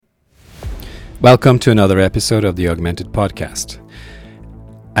Welcome to another episode of the Augmented Podcast.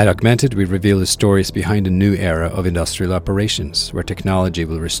 At Augmented, we reveal the stories behind a new era of industrial operations, where technology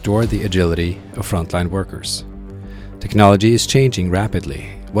will restore the agility of frontline workers. Technology is changing rapidly.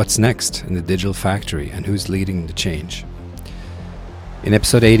 What's next in the digital factory, and who's leading the change? In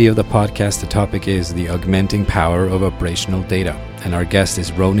episode 80 of the podcast, the topic is the augmenting power of operational data, and our guest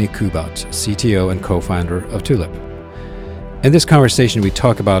is Roni Kubat, CTO and co-founder of Tulip. In this conversation, we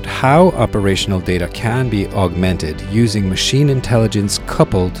talk about how operational data can be augmented using machine intelligence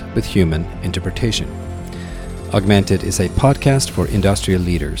coupled with human interpretation. Augmented is a podcast for industrial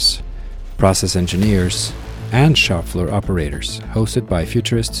leaders, process engineers, and shop floor operators, hosted by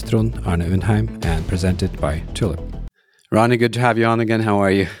futurists Trond Arne Undheim and presented by Tulip. Roni, good to have you on again. How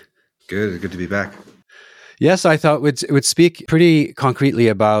are you? Good to be back. Yes, I thought would speak pretty concretely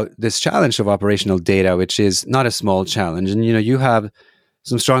about this challenge of operational data, which is not a small challenge. And, you have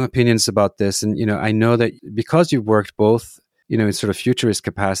some strong opinions about this. And, I know that because you've worked both, in sort of futurist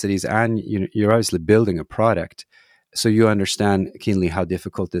capacities and you're obviously building a product, so you understand keenly how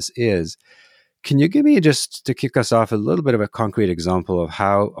difficult this is. Can you give me, just to kick us off, a little bit of a concrete example of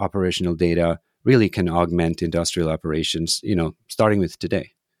how operational data really can augment industrial operations, starting with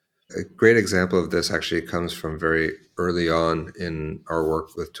today? A great example of this actually comes from very early on in our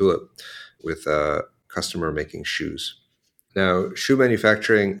work with Tulip, with a customer making shoes. Now, shoe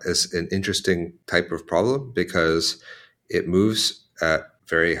manufacturing is an interesting type of problem because it moves at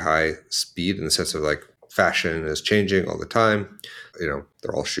very high speed in the sense of like fashion is changing all the time.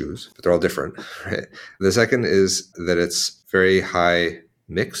 They're all shoes, but they're all different, right? The second is that it's very high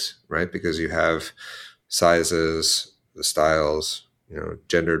mix, right? Because you have sizes, the styles,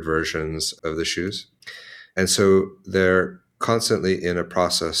 gendered versions of the shoes. And so they're constantly in a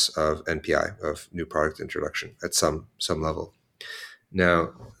process of NPI, of new product introduction at some level. Now,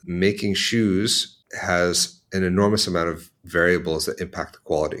 making shoes has an enormous amount of variables that impact the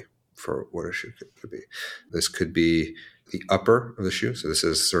quality for what a shoe could be. This could be the upper of the shoe. So this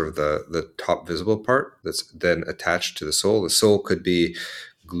is sort of the top visible part that's then attached to the sole. The sole could be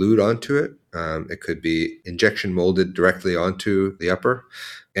glued onto it. It could be injection molded directly onto the upper.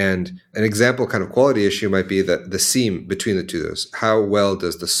 And an example kind of quality issue might be that the seam between the two of those. How well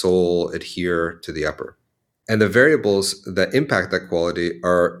does the sole adhere to the upper? And the variables that impact that quality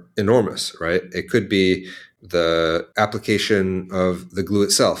are enormous, right? It could be the application of the glue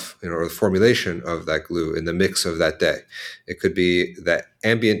itself, or the formulation of that glue in the mix of that day. It could be the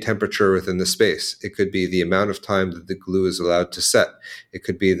ambient temperature within the space. It could be the amount of time that the glue is allowed to set. It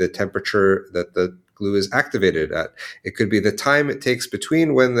could be the temperature that the glue is activated at. It could be the time it takes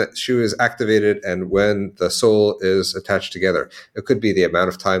between when the shoe is activated and when the sole is attached together. It could be the amount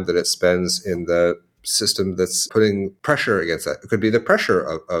of time that it spends in the system that's putting pressure against that. It could be the pressure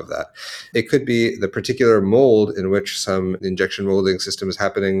of that. It could be the particular mold in which some injection molding system is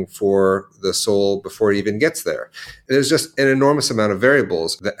happening for the sole before it even gets there. And there's just an enormous amount of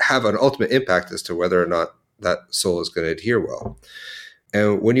variables that have an ultimate impact as to whether or not that sole is going to adhere well.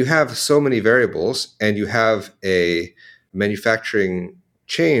 And when you have so many variables and you have a manufacturing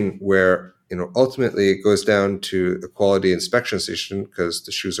chain where ultimately it goes down to the quality inspection station because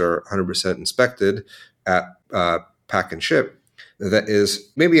the shoes are 100% inspected at pack and ship. That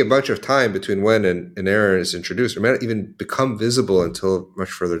is maybe a bunch of time between when an error is introduced. It may not even become visible until much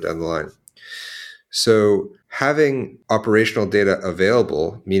further down the line. So having operational data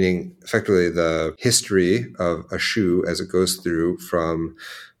available, meaning effectively the history of a shoe as it goes through from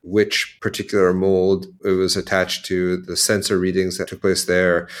which particular mold it was attached to, the sensor readings that took place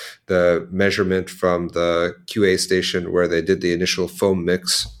there, the measurement from the QA station where they did the initial foam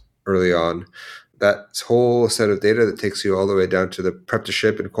mix early on. That whole set of data that takes you all the way down to the prep to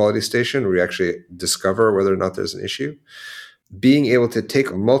ship and quality station where you actually discover whether or not there's an issue. Being able to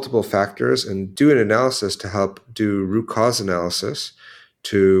take multiple factors and do an analysis to help do root cause analysis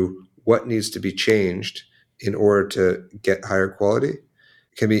to what needs to be changed in order to get higher quality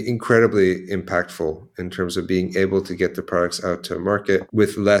can be incredibly impactful in terms of being able to get the products out to market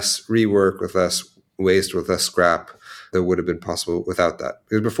with less rework, with less waste, with less scrap that would have been possible without that.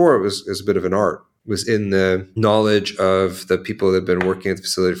 Because before it was a bit of an art. It was in the knowledge of the people that have been working at the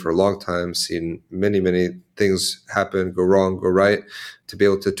facility for a long time, seen many, many things happen, go wrong, go right, to be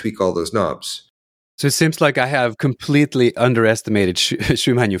able to tweak all those knobs. So it seems like I have completely underestimated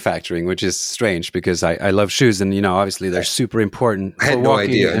shoe manufacturing, which is strange because I love shoes and, obviously they're super important. I had no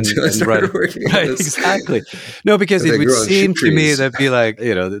idea until I started working on this. Exactly. No, because it would seem to me that'd be like,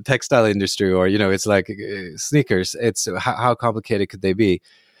 the textile industry or, it's like sneakers. It's how complicated could they be?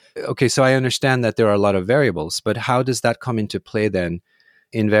 Okay, so I understand that there are a lot of variables, but how does that come into play then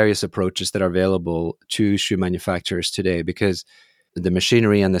in various approaches that are available to shoe manufacturers today, because the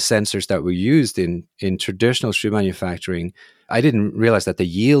machinery and the sensors that were used in traditional shoe manufacturing, I didn't realize that they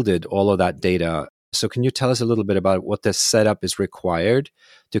yielded all of that data. So can you tell us a little bit about what the setup is required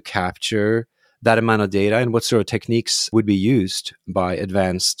to capture that amount of data, and what sort of techniques would be used by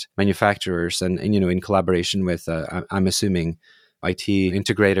advanced manufacturers and in collaboration with, I'm assuming, IT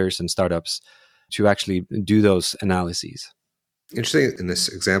integrators and startups to actually do those analyses? Interesting in this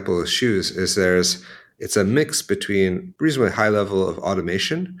example of shoes is it's a mix between reasonably high level of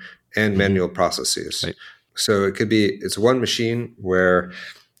automation and manual processes. Right. So it's one machine where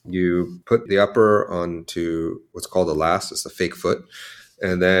you put the upper onto what's called a last, it's a fake foot.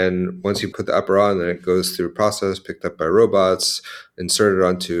 And then once you put the upper on, then it goes through a process picked up by robots, inserted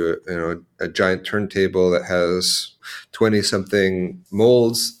onto a giant turntable that has 20-something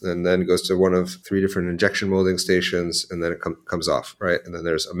molds, and then goes to one of 3 different injection molding stations, and then it comes off, right? And then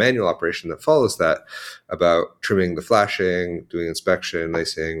there's a manual operation that follows that about trimming the flashing, doing inspection,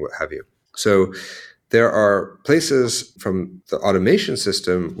 lacing, what have you. So there are places from the automation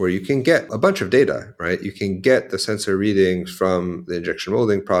system where you can get a bunch of data, right? You can get the sensor readings from the injection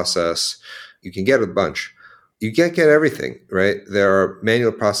molding process. You can get a bunch. You can't get everything, right? There are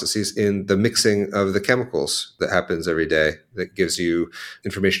manual processes in the mixing of the chemicals that happens every day that gives you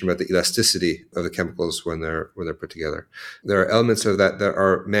information about the elasticity of the chemicals when they're put together. There are elements of that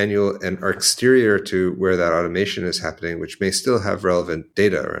are manual and are exterior to where that automation is happening, which may still have relevant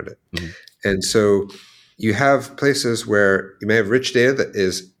data around it. Mm-hmm. And so you have places where you may have rich data that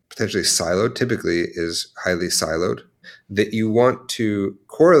is potentially siloed, typically is highly siloed, that you want to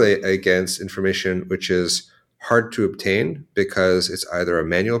correlate against information which is hard to obtain because it's either a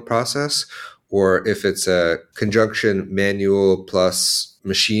manual process, or if it's a conjunction manual plus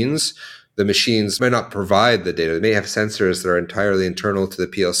machines, the machines might not provide the data. They may have sensors that are entirely internal to the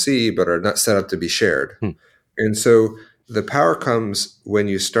PLC, but are not set up to be shared. And so the power comes when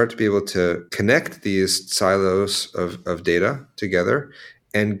you start to be able to connect these silos of data together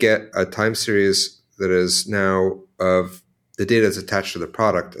and get a time series that is now of the data that's attached to the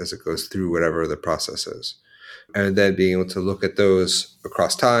product as it goes through whatever the process is. And then being able to look at those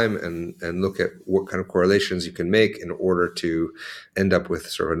across time and look at what kind of correlations you can make in order to end up with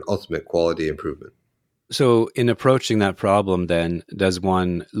sort of an ultimate quality improvement. So in approaching that problem, then, does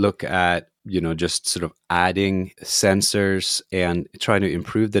one look at, just sort of adding sensors and trying to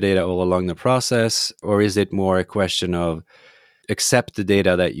improve the data all along the process? Or is it more a question of accept the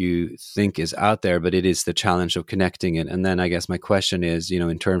data that you think is out there, but it is the challenge of connecting it? And then I guess my question is,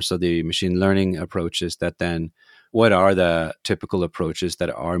 in terms of the machine learning approaches, that then what are the typical approaches that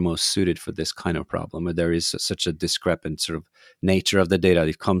are most suited for this kind of problem, where there is such a discrepant sort of nature of the data?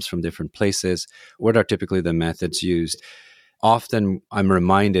 It comes from different places. What are typically the methods used? Often I'm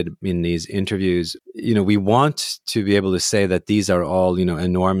reminded in these interviews, we want to be able to say that these are all,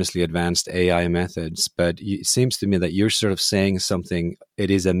 enormously advanced AI methods, but it seems to me that you're sort of saying something,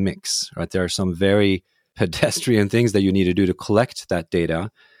 it is a mix, right? There are some very pedestrian things that you need to do to collect that data,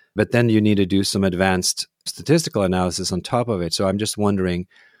 but then you need to do some advanced statistical analysis on top of it. So I'm just wondering,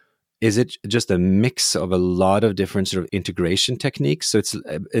 is it just a mix of a lot of different sort of integration techniques? So it's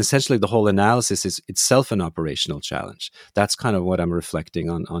essentially the whole analysis is itself an operational challenge. That's kind of what I'm reflecting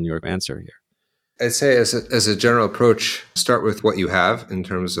on your answer here. I'd say as a general approach, start with what you have in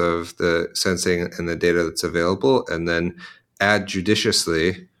terms of the sensing and the data that's available, and then add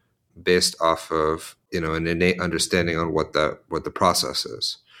judiciously based off of an innate understanding on what the process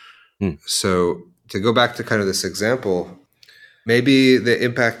is. So to go back to kind of this example, maybe the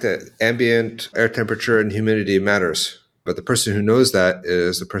impact at ambient air temperature and humidity matters, but the person who knows that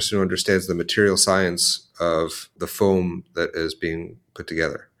is the person who understands the material science of the foam that is being put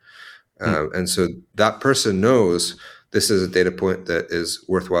together. And so that person knows this is a data point that is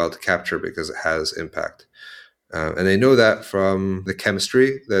worthwhile to capture because it has impact. And they know that from the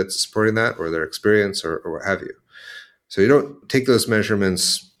chemistry that's supporting that, or their experience, or what have you. So you don't take those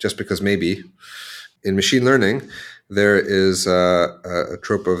measurements just because maybe. In machine learning, there is a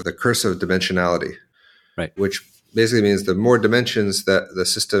trope of the curse of dimensionality, right? Which basically means the more dimensions that the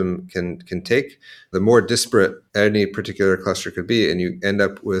system can take, the more disparate any particular cluster could be, and you end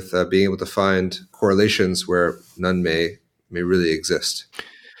up with being able to find correlations where none may really exist.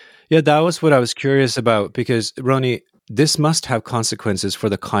 Yeah, that was what I was curious about, because Ronnie, this must have consequences for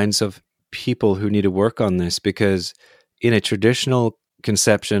the kinds of people who need to work on this, because in a traditional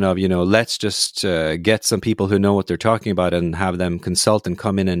conception of, let's just get some people who know what they're talking about and have them consult and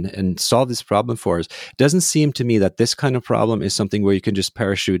come in and solve this problem for us. It doesn't seem to me that this kind of problem is something where you can just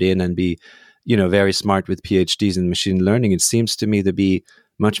parachute in and be, very smart with PhDs in machine learning. It seems to me to be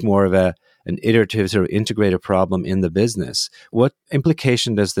much more of an iterative sort of integrated problem in the business. What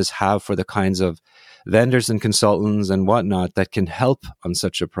implication does this have for the kinds of vendors and consultants and whatnot that can help on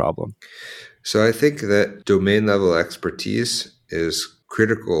such a problem? So I think that domain level expertise is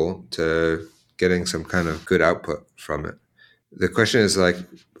critical to getting some kind of good output from it. The question is like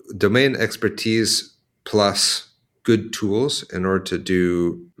domain expertise plus good tools in order to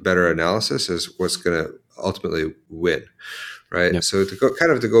do better analysis is what's going to ultimately win, right? Yep. So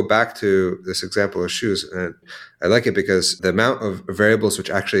to go back to this example of shoes, and I like it because the amount of variables which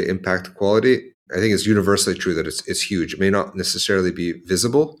actually impact quality, I think it's universally true that it's huge. It may not necessarily be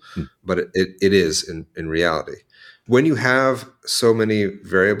visible, but it is in reality. When you have so many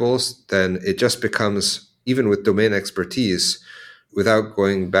variables, then it just becomes, even with domain expertise, without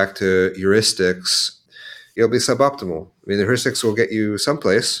going back to heuristics, it'll be suboptimal. I mean, the heuristics will get you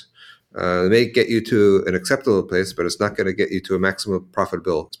someplace. They may get you to an acceptable place, but it's not going to get you to a maximum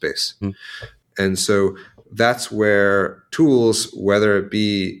profitable space. And so that's where tools, whether it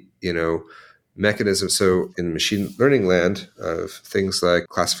be, mechanisms. So in machine learning land of things like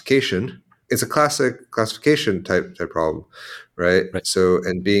classification, it's a classic classification type problem, right? So,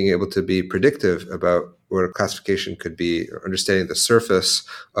 and being able to be predictive about what a classification could be, or understanding the surface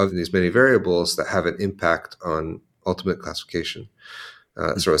of these many variables that have an impact on ultimate classification,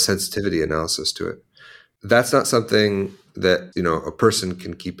 sort of sensitivity analysis to it. That's not something that, a person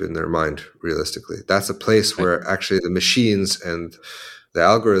can keep in their mind realistically. That's a place where actually the machines and the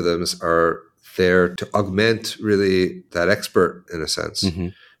algorithms are there to augment really that expert in a sense. Mm-hmm.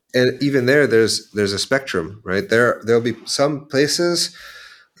 And even there's a spectrum, right? There'll be some places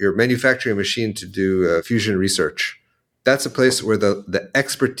you're manufacturing a machine to do fusion research. That's a place where the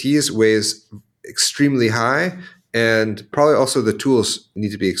expertise weighs extremely high, and probably also the tools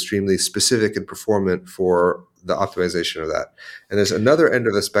need to be extremely specific and performant for the optimization of that. And there's another end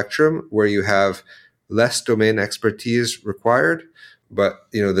of the spectrum where you have less domain expertise required, but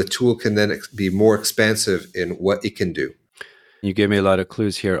the tool can then be more expansive in what it can do. You gave me a lot of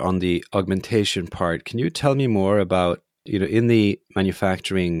clues here on the augmentation part. Can you tell me more about, in the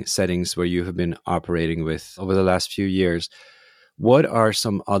manufacturing settings where you have been operating with over the last few years, what are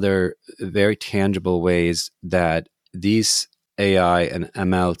some other very tangible ways that these AI and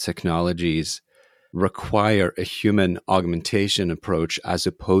ML technologies require a human augmentation approach as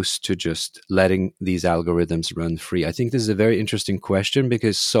opposed to just letting these algorithms run free? I think this is a very interesting question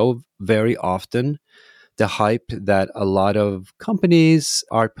because so very often the hype that a lot of companies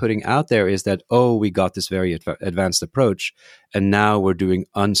are putting out there is that, we got this very advanced approach, and now we're doing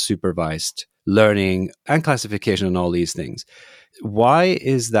unsupervised learning and classification and all these things. Why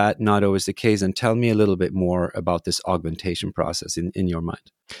is that not always the case? And tell me a little bit more about this augmentation process in your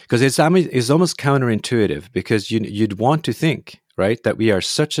mind. Because it's almost counterintuitive, because you'd want to think, right, that we are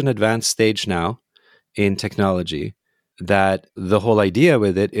such an advanced stage now in technology that the whole idea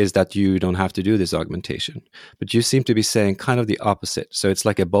with it is that you don't have to do this augmentation. But you seem to be saying kind of the opposite. So it's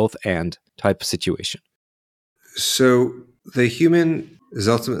like a both and type of situation. So the human is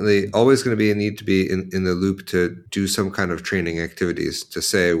ultimately always going to need to be in the loop to do some kind of training activities to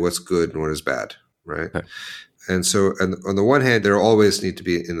say what's good and what is bad, right? Okay. And so on the one hand, there always need to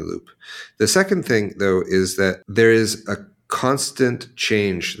be in the loop. The second thing, though, is that there is a constant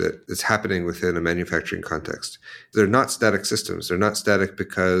change that is happening within a manufacturing context. They're not static systems. They're not static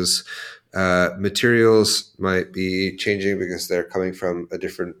because materials might be changing because they're coming from a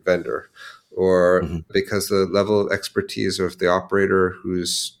different vendor, or because the level of expertise of the operator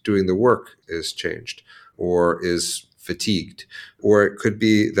who's doing the work is changed or is fatigued. Or it could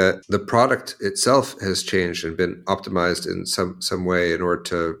be that the product itself has changed and been optimized in some way in order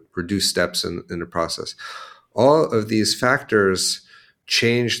to reduce steps in the process. All of these factors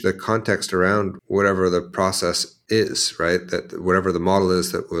change the context around whatever the process is, right? That whatever the model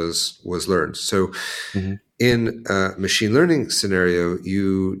is that was learned. So in a machine learning scenario,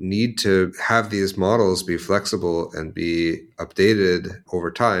 you need to have these models be flexible and be updated over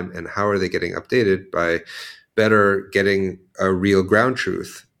time. And how are they getting updated? By better getting a real ground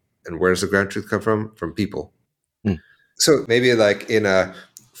truth. And where does the ground truth come from? From people. So maybe like in a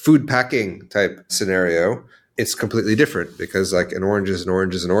food packing type scenario, it's completely different because like an orange is an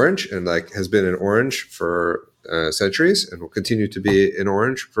orange is an orange, and like has been an orange for centuries and will continue to be an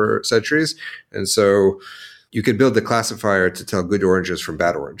orange for centuries. And so you could build the classifier to tell good oranges from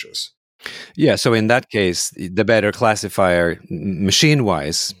bad oranges. Yeah, so in that case, the better classifier,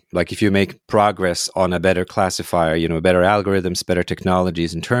 machine-wise, like if you make progress on a better classifier, better algorithms, better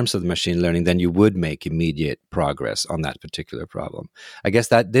technologies in terms of the machine learning, then you would make immediate progress on that particular problem. I guess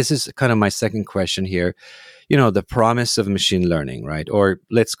that this is kind of my second question here. The promise of machine learning, right? Or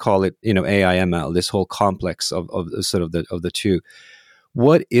let's call it, AI ML, this whole complex of sort of the two.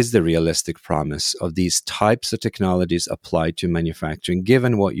 What is the realistic promise of these types of technologies applied to manufacturing,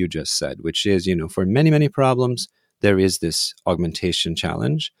 given what you just said, which is, for many, many problems, there is this augmentation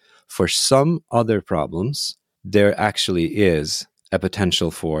challenge. For some other problems, there actually is a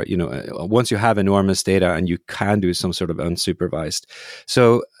potential for, once you have enormous data and you can do some sort of unsupervised.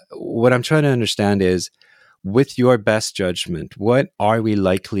 So what I'm trying to understand is, with your best judgment, what are we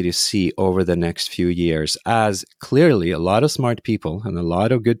likely to see over the next few years, as clearly a lot of smart people and a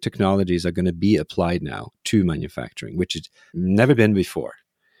lot of good technologies are going to be applied now to manufacturing, which has never been before?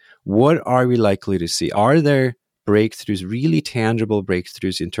 What are we likely to see? Are there breakthroughs, really tangible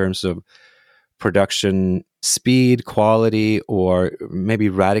breakthroughs in terms of production speed, quality, or maybe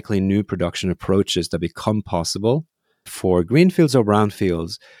radically new production approaches that become possible for greenfields or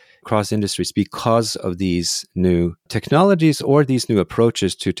brownfields across industries because of these new technologies or these new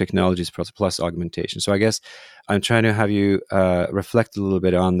approaches to technologies plus augmentation? So I guess I'm trying to have you reflect a little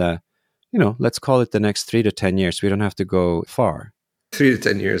bit on let's call it the next 3 to 10 years. We don't have to go far. 3 to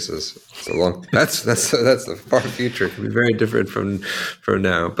 10 years is a long. That's the far future. It can be very different from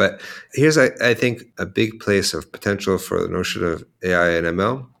now. But here's, I think, a big place of potential for the notion of AI and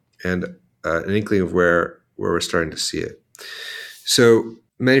ML, and an inkling of where we're starting to see it. So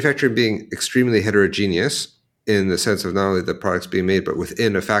manufacturing being extremely heterogeneous in the sense of not only the products being made, but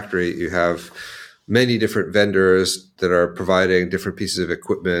within a factory, you have many different vendors that are providing different pieces of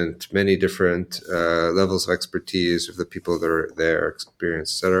equipment, many different levels of expertise of the people that are there,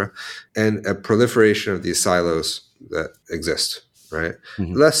 experience, et cetera, and a proliferation of these silos that exist, right?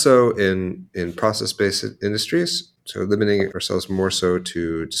 Mm-hmm. Less so in process-based industries, so limiting ourselves more so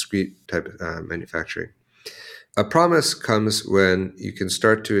to discrete type manufacturing. A promise comes when you can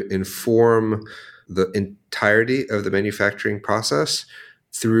start to inform the entirety of the manufacturing process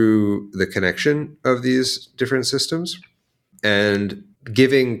through the connection of these different systems and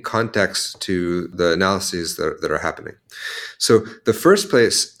giving context to the analyses that are happening. So the first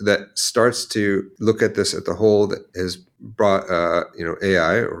place that starts to look at this at the whole that has brought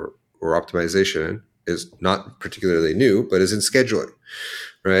AI or optimization is not particularly new, but is in scheduling,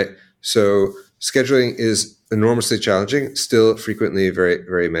 right? So scheduling is enormously challenging, still frequently very,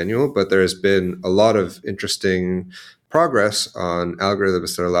 very manual, but there has been a lot of interesting progress on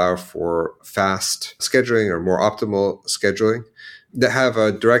algorithms that allow for fast scheduling or more optimal scheduling that have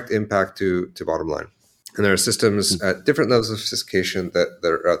a direct impact to bottom line. And there are systems at different levels of sophistication that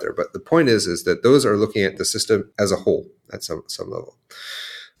are out there. But the point is that those are looking at the system as a whole at some level.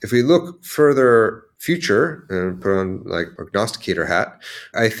 If we look further future and put on like prognosticator hat,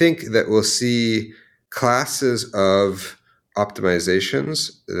 I think that we'll see classes of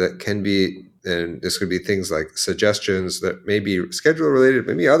optimizations that can be, and this could be things like suggestions that may be schedule related,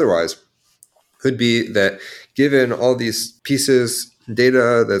 maybe otherwise, could be that given all these pieces,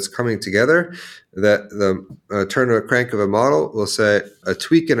 data that's coming together, that the turn of a crank of a model will say a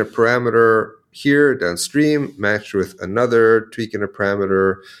tweak in a parameter here downstream matched with another tweak in a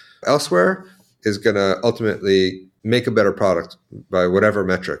parameter elsewhere is going to ultimately make a better product by whatever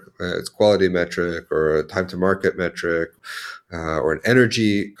metric. It's quality metric or a time to market metric or an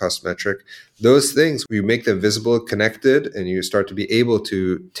energy cost metric. Those things, you make them visible, connected, and you start to be able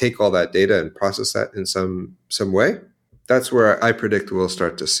to take all that data and process that in some way. That's where I predict we'll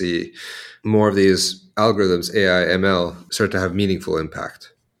start to see more of these algorithms, AI, ML, start to have meaningful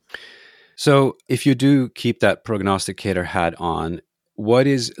impact. So if you do keep that prognosticator hat on, what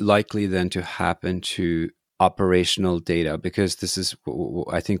is likely then to happen to operational data? Because this is,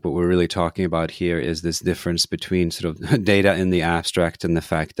 I think what we're really talking about here is this difference between sort of data in the abstract and the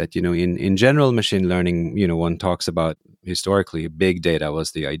fact that, in general machine learning, one talks about historically big data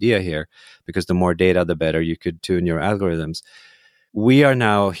was the idea here, because the more data, the better you could tune your algorithms. We are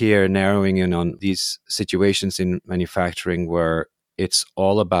now here narrowing in on these situations in manufacturing where it's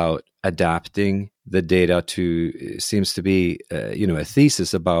all about adapting the data to, seems to be, a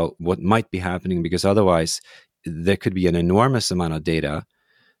thesis about what might be happening, because otherwise there could be an enormous amount of data,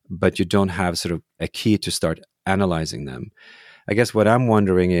 but you don't have sort of a key to start analyzing them. I guess what I'm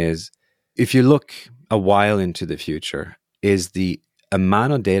wondering is, if you look a while into the future, is the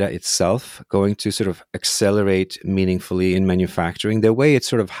amount of data itself going to sort of accelerate meaningfully in manufacturing the way it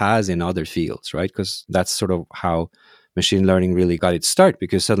sort of has in other fields, right? Because that's sort of how machine learning really got its start,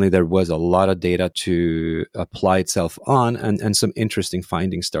 because suddenly there was a lot of data to apply itself on, and some interesting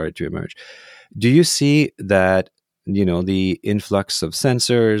findings started to emerge. Do you see that, the influx of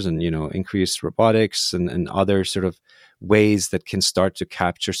sensors and, increased robotics and other sort of ways that can start to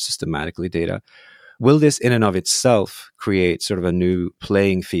capture systematically data, will this in and of itself create sort of a new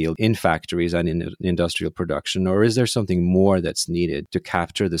playing field in factories and in industrial production? Or is there something more that's needed to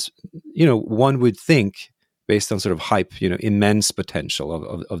capture this, one would think, based on sort of hype, immense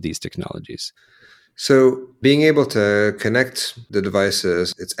potential of these technologies? So being able to connect the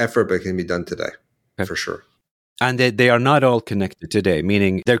devices, it's effort, but it can be done today, for sure. And they are not all connected today,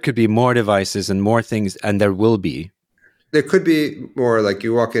 meaning there could be more devices and more things, and there will be. There could be more, like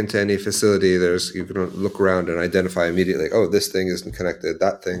you walk into any facility, you can look around and identify immediately, like, oh, this thing isn't connected,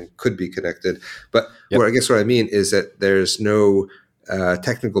 that thing could be connected. But what I mean is that there's no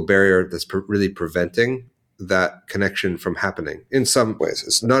technical barrier that's really preventing that connection from happening in some ways.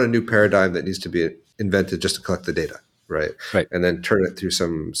 It's not a new paradigm that needs to be invented just to collect the data, right? And then turn it through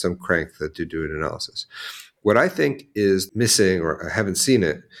some crank that do an analysis. What I think is missing, or I haven't seen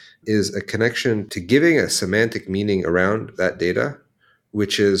it, is a connection to giving a semantic meaning around that data,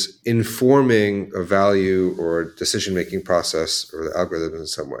 which is informing a value or decision-making process or the algorithm in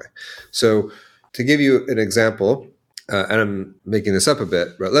some way. So to give you an example, and I'm making this up a bit,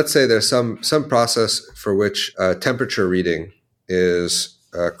 but let's say there's some process for which temperature reading is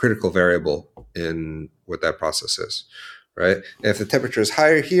a critical variable in what that process is. Right? And if the temperature is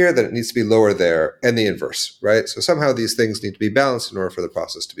higher here, then it needs to be lower there, and the inverse, right? So somehow these things need to be balanced in order for the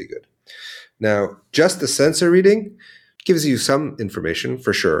process to be good. Now, just the sensor reading gives you some information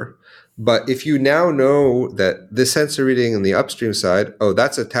for sure. But if you now know that this sensor reading in the upstream side, oh,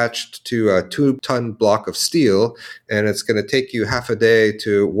 that's attached to a 2-ton block of steel, and it's going to take you half a day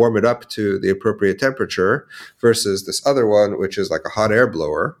to warm it up to the appropriate temperature, versus this other one, which is like a hot air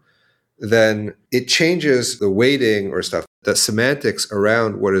blower, then it changes the weighting or stuff. The semantics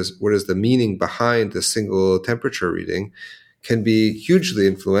around what is the meaning behind the single temperature reading can be hugely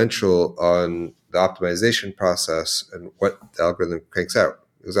influential on the optimization process and what the algorithm cranks out.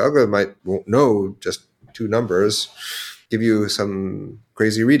 Because the algorithm won't know just two numbers, give you some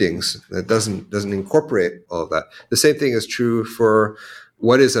crazy readings that doesn't incorporate all of that. The same thing is true for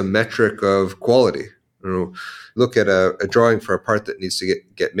what is a metric of quality. Look at a drawing for a part that needs to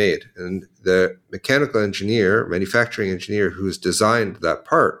get made, and the mechanical engineer, manufacturing engineer who's designed that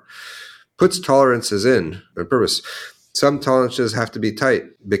part puts tolerances in on purpose. Some tolerances have to be tight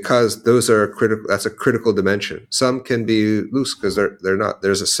because those are critical. That's a critical dimension. Some can be loose because they're not.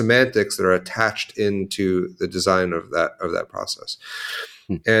 There's a semantics that are attached into the design of that process.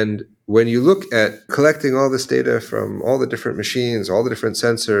 And when you look at collecting all this data from all the different machines, all the different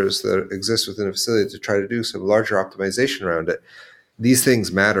sensors that exist within a facility to try to do some larger optimization around it, these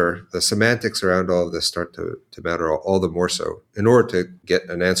things matter. The semantics around all of this start to matter all the more so in order to get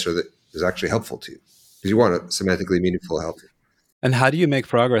an answer that is actually helpful to you. Because you want a semantically meaningful help. And how do you make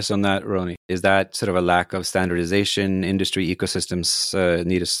progress on that, Roni? Is that sort of a lack of standardization? Industry ecosystems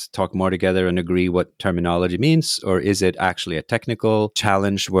need to talk more together and agree what terminology means? Or is it actually a technical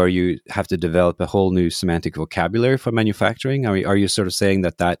challenge where you have to develop a whole new semantic vocabulary for manufacturing? Are you sort of saying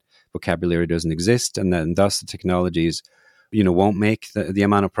that vocabulary doesn't exist, and then thus the technologies won't make the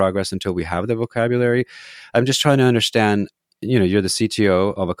amount of progress until we have the vocabulary? I'm just trying to understand. You're the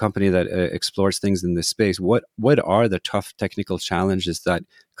CTO of a company that explores things in this space. What are the tough technical challenges that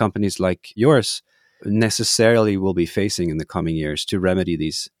companies like yours necessarily will be facing in the coming years to remedy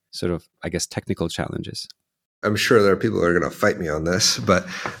these sort of, I guess, technical challenges? I'm sure there are people who are going to fight me on this, but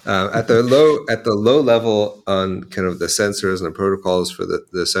at the low level on kind of the sensors and the protocols for the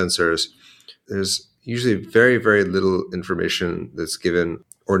sensors, there's usually very, very little information that's given,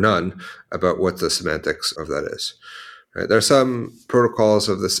 or none, about what the semantics of that is. Right. There are some protocols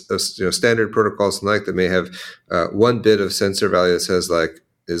of this, standard protocols and that may have one bit of sensor value that says like,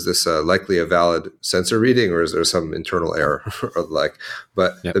 is this likely a valid sensor reading, or is there some internal error or like?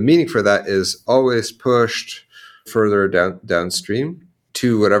 But the meaning for that is always pushed further downstream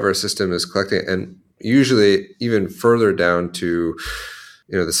to whatever system is collecting, and usually even further down to,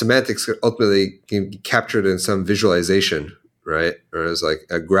 the semantics ultimately can be captured in some visualization. Right? Or as like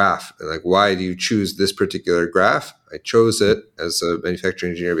a graph, and like, why do you choose this particular graph? I chose it as a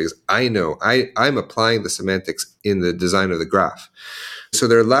manufacturing engineer because I know I'm applying the semantics in the design of the graph. So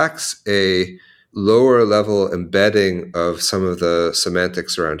there lacks a lower level embedding of some of the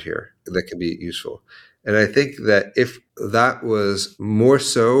semantics around here that can be useful. And I think that if that was more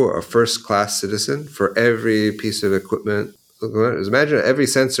so a first-class citizen for every piece of equipment, Imagine every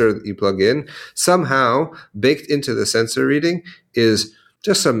sensor that you plug in, somehow baked into the sensor reading is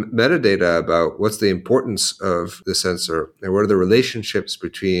just some metadata about what's the importance of the sensor and what are the relationships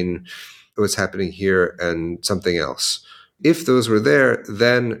between what's happening here and something else. If those were there,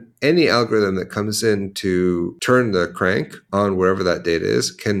 then any algorithm that comes in to turn the crank on wherever that data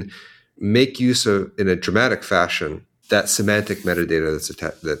is can make use of, in a dramatic fashion, that semantic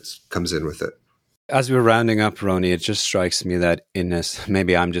metadata that comes in with it. As we're rounding up, Roni, it just strikes me that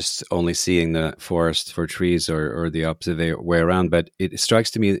maybe I'm just only seeing the forest for trees or the opposite way around, but it strikes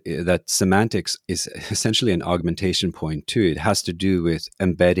to me that semantics is essentially an augmentation point too. It has to do with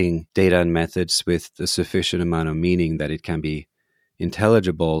embedding data and methods with a sufficient amount of meaning that it can be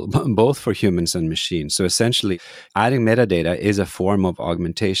intelligible both for humans and machines. So essentially, adding metadata is a form of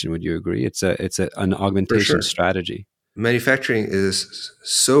augmentation. Would you agree? It's an augmentation strategy. Manufacturing is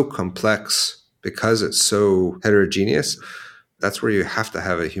so complex because it's so heterogeneous. That's where you have to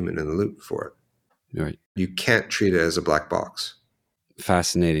have a human in the loop for it. Right. You can't treat it as a black box.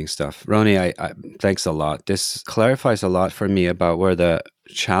 Fascinating stuff. Roni, I thanks a lot. This clarifies a lot for me about where the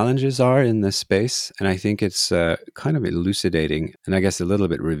challenges are in this space. And I think it's kind of elucidating and I guess a little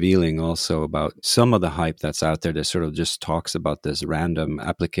bit revealing also about some of the hype that's out there that sort of just talks about this random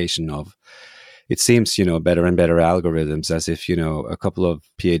application of, it seems, better and better algorithms, as if, a couple of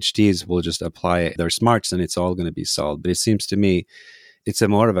PhDs will just apply their smarts and it's all going to be solved. But it seems to me it's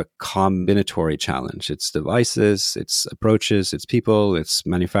more of a combinatory challenge. It's devices, it's approaches, it's people, it's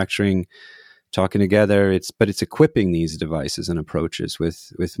manufacturing talking together. But it's equipping these devices and approaches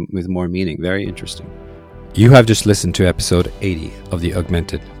with more meaning. Very interesting. You have just listened to episode 80 of the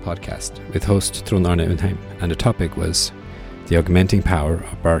Augmented podcast with host Trond Arne Undheim, and the topic was the augmenting power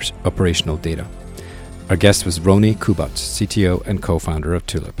of our operational data. Our guest was Roni Kubat, CTO and co-founder of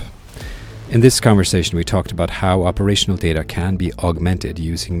Tulip. In this conversation, we talked about how operational data can be augmented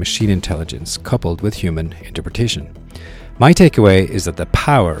using machine intelligence coupled with human interpretation. My takeaway is that the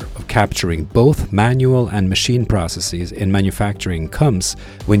power of capturing both manual and machine processes in manufacturing comes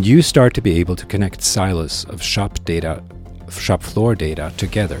when you start to be able to connect silos of shop floor data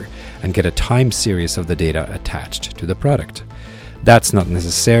together and get a time series of the data attached to the product. That's not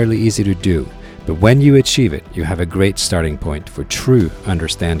necessarily easy to do, but when you achieve it, you have a great starting point for true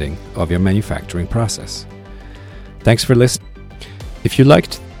understanding of your manufacturing process. Thanks for listening. If you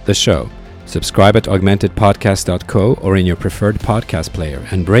liked the show, subscribe at augmentedpodcast.co or in your preferred podcast player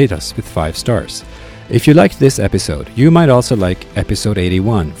and rate us with 5 stars. If you liked this episode, you might also like episode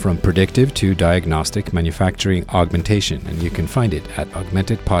 81, From Predictive to Diagnostic Manufacturing Augmentation, and you can find it at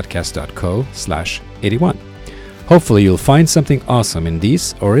augmentedpodcast.co/81. Hopefully you'll find something awesome in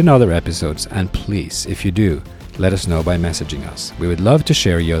these or in other episodes, and please, if you do, let us know by messaging us. We would love to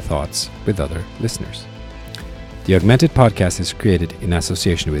share your thoughts with other listeners. The Augmented Podcast is created in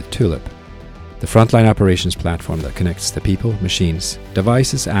association with Tulip, the frontline operations platform that connects the people, machines,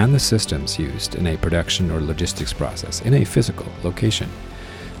 devices, and the systems used in a production or logistics process in a physical location.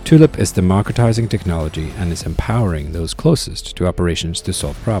 Tulip is democratizing technology and is empowering those closest to operations to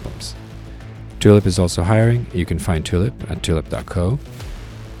solve problems. Tulip is also hiring. You can find Tulip at tulip.co.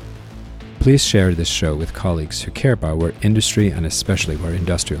 Please share this show with colleagues who care about where industry and especially where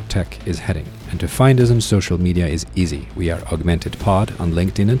industrial tech is heading. And to find us on social media is easy. We are Augmented Pod on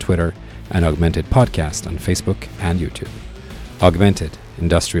LinkedIn and Twitter, and Augmented Podcast on Facebook and YouTube. Augmented,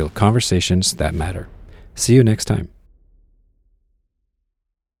 industrial conversations that matter. See you next time.